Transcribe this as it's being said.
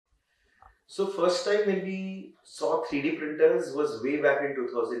So first time when we saw 3D printers was way back in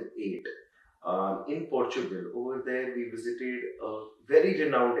 2008 in Portugal. Over there we visited a very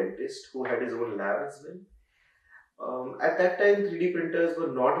renowned dentist who had his own lab as well. At that time 3D printers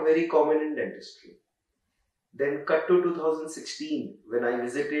were not very common in dentistry. Then cut to 2016 when I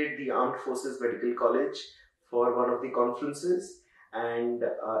visited the Armed Forces Medical College for one of the conferences, and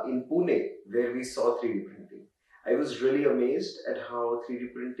in Pune where we saw 3D printing. I was really amazed at how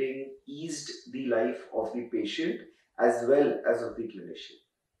 3D printing eased the life of the patient as well as of the clinician.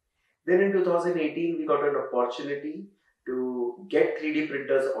 Then in 2018 we got an opportunity to get 3D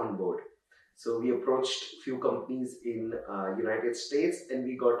printers on board. So we approached few companies in United States and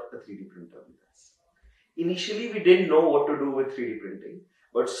we got a 3D printer with us. Initially, we didn't know what to do with 3D printing,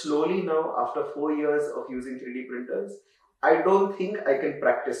 but slowly now, after 4 years of using 3D printers, I don't think I can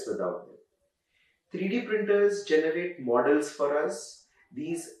practice without them. 3D printers generate models for us.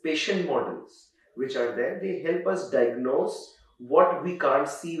 These patient models, which are there, they help us diagnose what we can't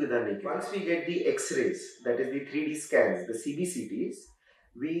see with our naked. Once we get the X-rays, that is the 3D scans, the CBCTs,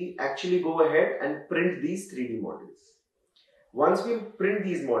 we actually go ahead and print these 3D models. Once we print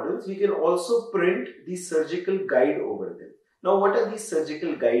these models, we can also print the surgical guide over them. Now, what are these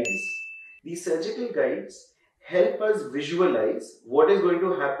surgical guides? These surgical guides help us visualize what is going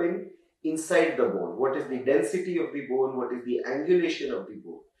to happen inside the bone. What is the density of the bone? What is the angulation of the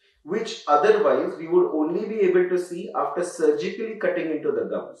bone? Which otherwise we would only be able to see after surgically cutting into the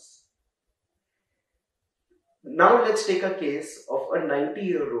gums. Now, let's take a case of a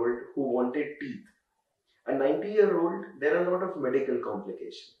 90-year-old who wanted teeth. A 90-year-old, there are a lot of medical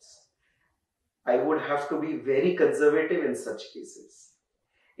complications. I would have to be very conservative in such cases.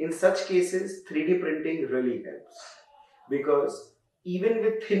 In such cases, 3D printing really helps, because even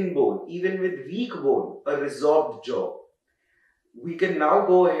with thin bone, even with weak bone, a resorbed jaw, we can now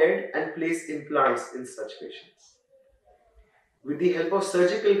go ahead and place implants in such patients. With the help of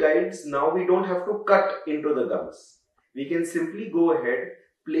surgical guides, now we don't have to cut into the gums. We can simply go ahead,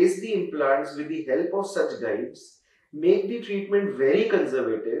 place the implants with the help of such guides, make the treatment very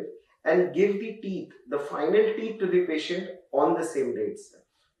conservative, and give the teeth, the final teeth, to the patient on the same day itself.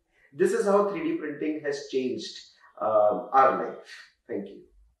 This is how 3D printing has changed our life. Thank you.